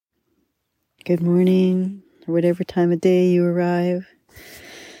Good morning, or whatever time of day you arrive.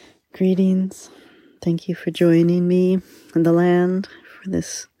 Greetings. Thank you for joining me on the land for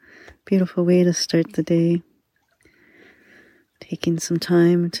this beautiful way to start the day. Taking some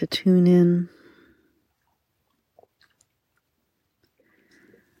time to tune in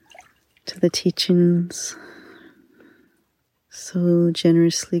to the teachings so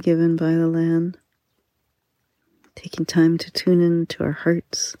generously given by the land. Taking time to tune in to our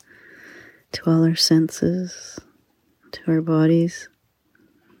hearts, to all our senses, to our bodies.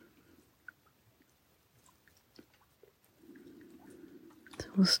 So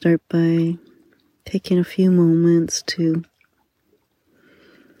we'll start by taking a few moments to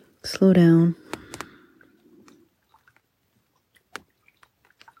slow down.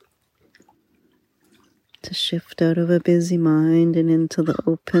 To shift out of a busy mind and into the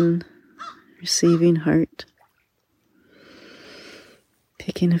open, receiving heart.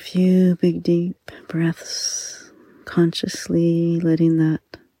 Taking a few big deep breaths, consciously letting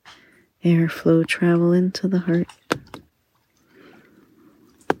that airflow travel into the heart.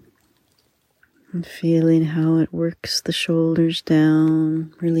 And feeling how it works the shoulders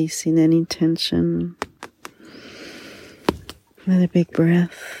down, releasing any tension. Another big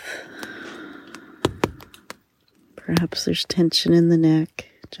breath. Perhaps there's tension in the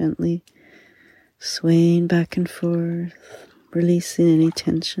neck, gently swaying back and forth, releasing any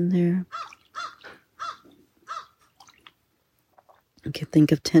tension there. You can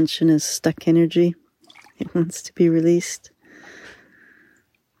think of tension as stuck energy. It wants to be released.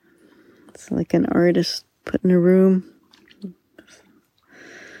 It's like an artist put in a room with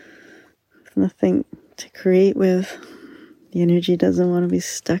nothing to create with. The energy doesn't want to be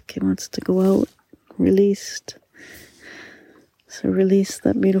stuck. It wants to go out, released. So release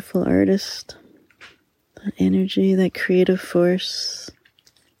that beautiful artist, that energy, that creative force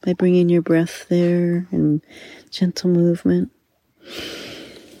by bringing your breath there and gentle movement.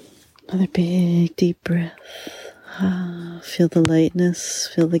 Another big deep breath. Feel the lightness,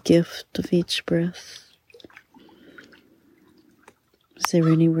 feel the gift of each breath. Is there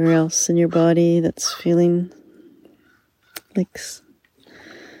anywhere else in your body that's feeling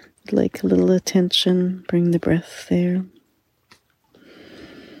like a little attention? Bring the breath there.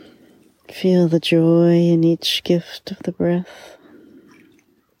 Feel the joy in each gift of the breath.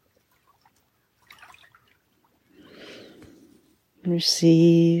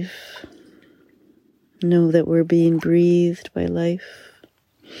 Receive. Know that we're being breathed by life.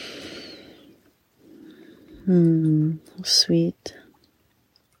 Sweet.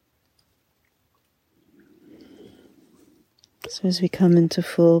 So as we come into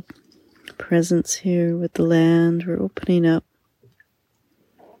full presence here with the land, we're opening up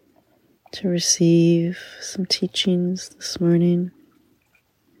to receive some teachings this morning.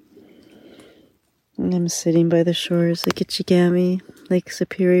 And I'm sitting by the shores of Gitchigami, Lake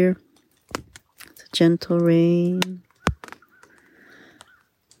Superior. It's a gentle rain,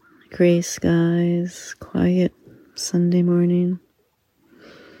 gray skies, quiet Sunday morning.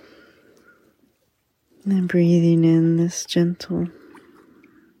 And I'm breathing in this gentle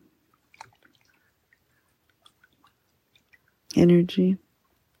energy.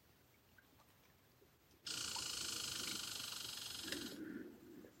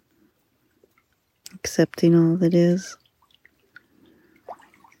 Accepting all that is.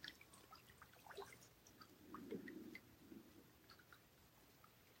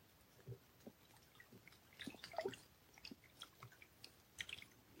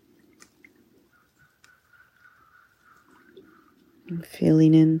 I'm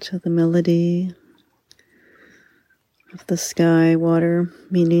feeling into the melody of the sky water,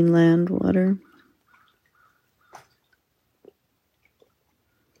 meaning land water.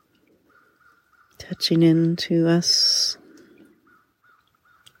 Touching into us,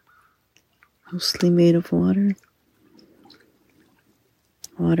 mostly made of water.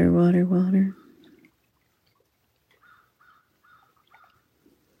 Water, water, water.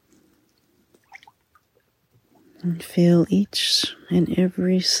 And feel each and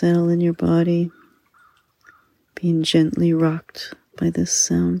every cell in your body being gently rocked by this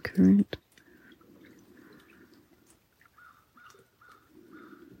sound current.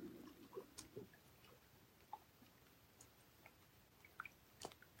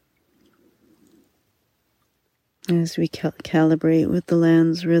 As we calibrate with the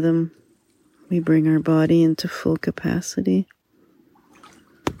land's rhythm, we bring our body into full capacity.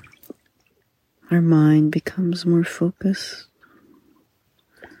 Our mind becomes more focused.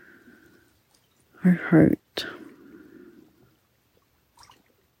 Our heart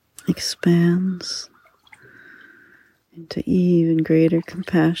expands into even greater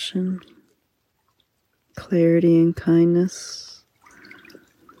compassion clarity and kindness,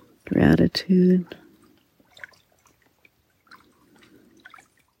 gratitude,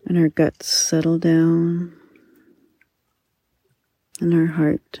 and our guts settle down, and our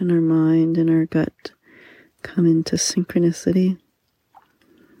heart and our mind and our gut come into synchronicity,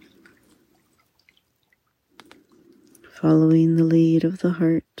 following the lead of the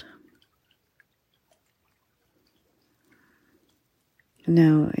heart. And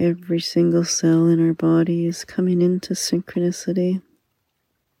now every single cell in our body is coming into synchronicity.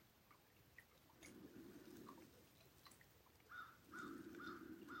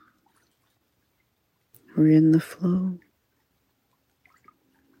 We're in the flow.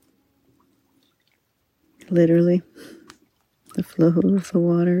 Literally, the flow of the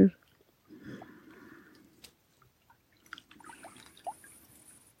water.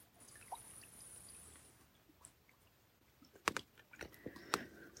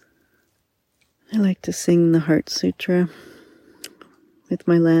 I like to sing the Heart Sutra with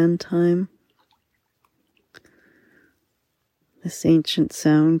my land time. This ancient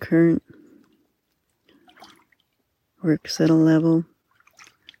sound current works at a level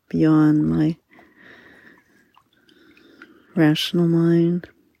beyond my rational mind.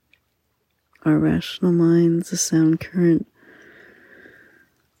 Our rational minds, the sound current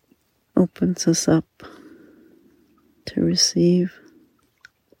opens us up to receive.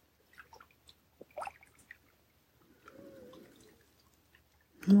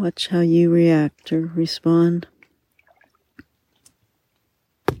 Watch how you react or respond.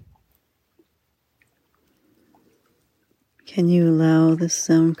 Can you allow this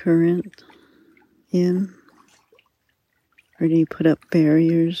sound current in? Or do you put up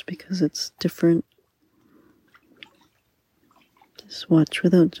barriers because it's different? Just watch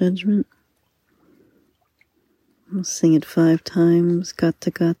without judgment. I'll sing it 5 times. Gata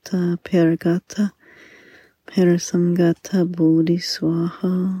gata, paragata, parasamgata, bodhi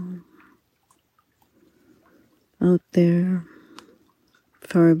swaha. Out there,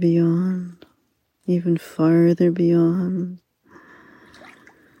 far beyond, even farther beyond,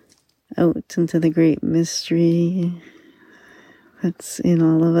 out into the great mystery that's in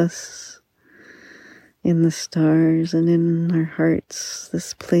all of us, in the stars and in our hearts,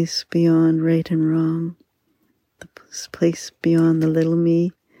 this place beyond right and wrong, this place beyond the little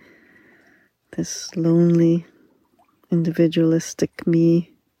me, this lonely, individualistic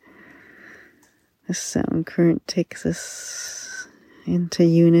me. This sound current takes us into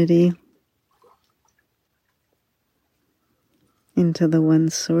unity, into the one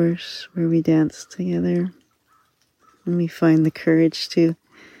source where we dance together. And we find the courage to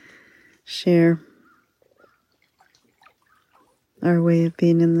share our way of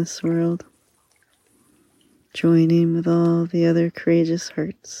being in this world, joining with all the other courageous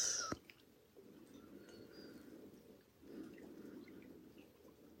hearts.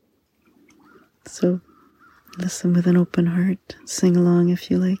 So listen with an open heart. Sing along if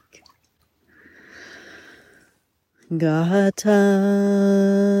you like. Gata,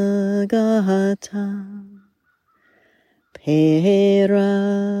 gata, pera,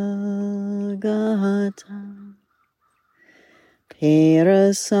 gata,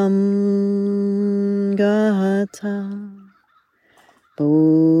 perasam, gata,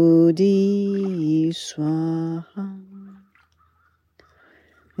 bodhi swaha.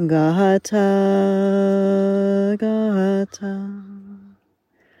 Gata, gata,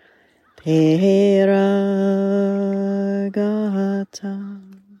 pera, gata,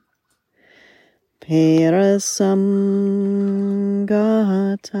 perasam,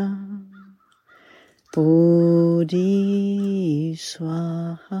 gata, bodhi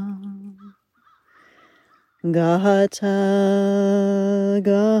swaha. Gata,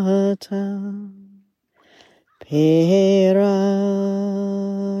 gata, pera,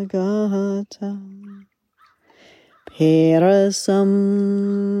 gata, perasam,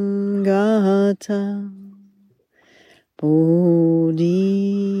 gata, bodhi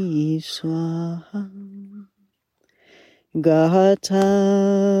swaha. Gata,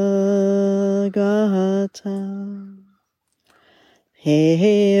 gata,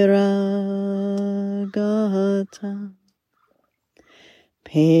 pera, gata,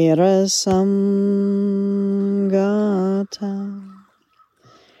 perasam, gata,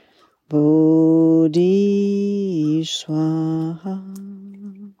 bodhi swaha.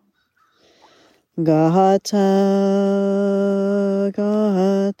 Gata,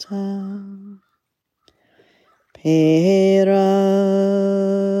 gata, pera,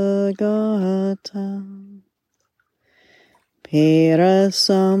 gata,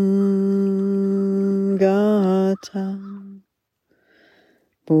 perasam, gata,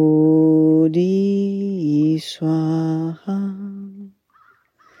 bodhi Swaha.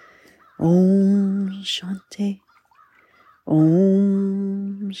 Om Shanti.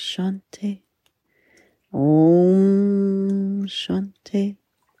 Om Shanti. Om Shanti.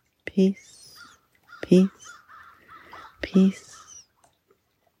 Peace, peace, peace.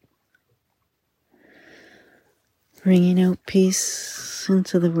 Bringing out peace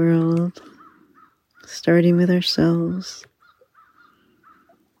into the world, starting with ourselves.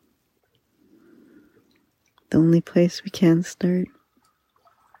 The only place we can start.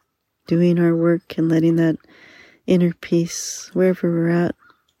 Doing our work and letting that inner peace, wherever we're at,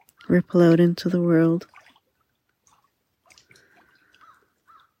 ripple out into the world.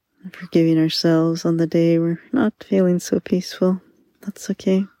 And forgiving ourselves on the day we're not feeling so peaceful. That's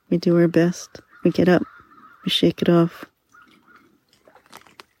okay. We do our best. We get up. We shake it off.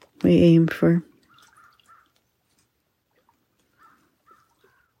 We aim for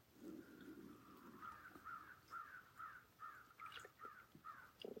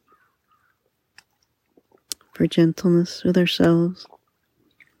gentleness with ourselves,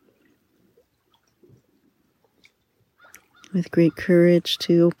 with great courage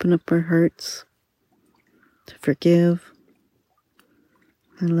to open up our hearts, to forgive,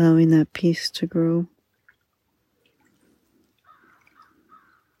 allowing that peace to grow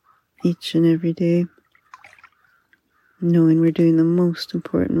each and every day, knowing we're doing the most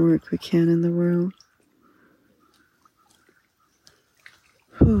important work we can in the world.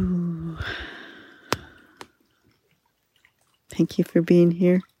 Whew. Thank you for being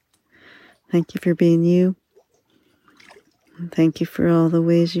here. Thank you for being you. And thank you for all the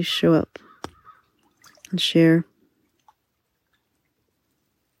ways you show up and share.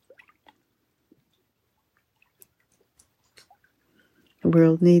 The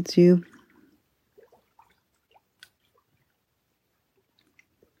world needs you.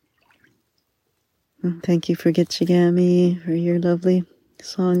 And thank you for Gitchigami, for your lovely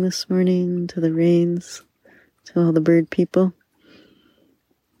song this morning, to the rains, to all the bird people,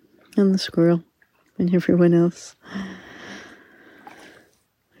 and the squirrel, and everyone else.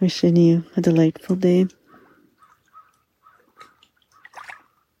 Wishing you a delightful day.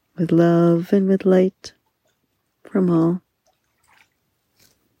 With love and with light from all.